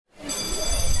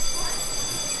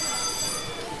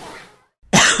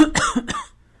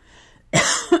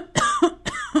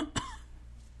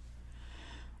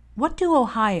do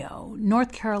Ohio,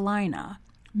 North Carolina,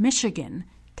 Michigan,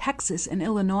 Texas, and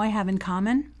Illinois have in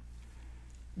common?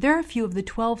 There are a few of the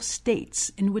 12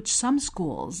 states in which some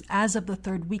schools, as of the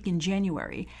third week in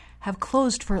January, have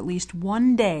closed for at least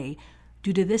one day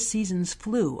due to this season's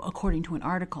flu, according to an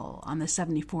article on the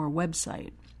 74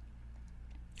 website.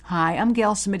 Hi, I'm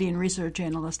Gail Simidian, research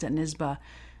analyst at NYSBA.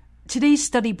 Today's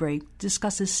study break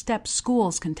discusses steps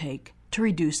schools can take to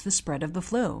reduce the spread of the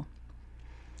flu.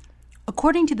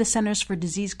 According to the Centers for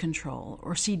Disease Control,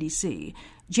 or CDC,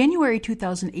 January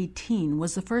 2018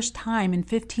 was the first time in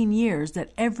 15 years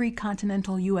that every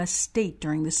continental U.S. state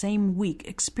during the same week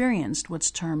experienced what's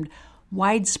termed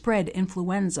widespread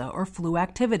influenza or flu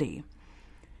activity.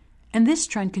 And this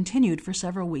trend continued for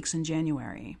several weeks in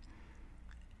January.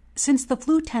 Since the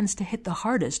flu tends to hit the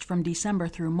hardest from December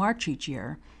through March each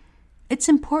year, it's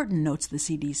important, notes the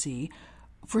CDC,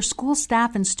 for school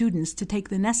staff and students to take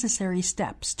the necessary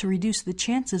steps to reduce the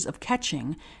chances of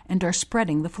catching and or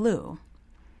spreading the flu.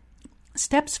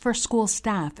 Steps for school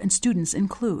staff and students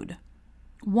include: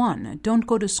 1. Don't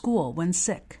go to school when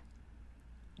sick.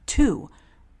 2.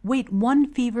 Wait one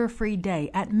fever-free day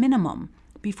at minimum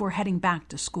before heading back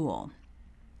to school.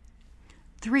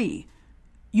 3.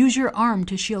 Use your arm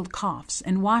to shield coughs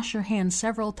and wash your hands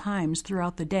several times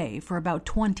throughout the day for about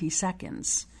 20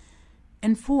 seconds.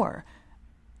 And 4.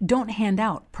 Don't hand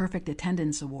out perfect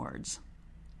attendance awards.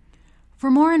 For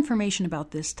more information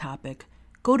about this topic,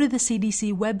 go to the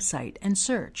CDC website and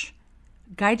search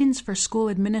Guidance for School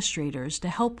Administrators to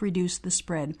Help Reduce the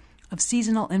Spread of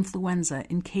Seasonal Influenza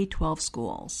in K-12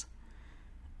 Schools.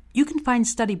 You can find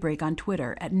Study Break on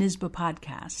Twitter at NYSBA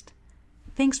Podcast.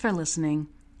 Thanks for listening.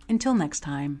 Until next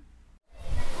time.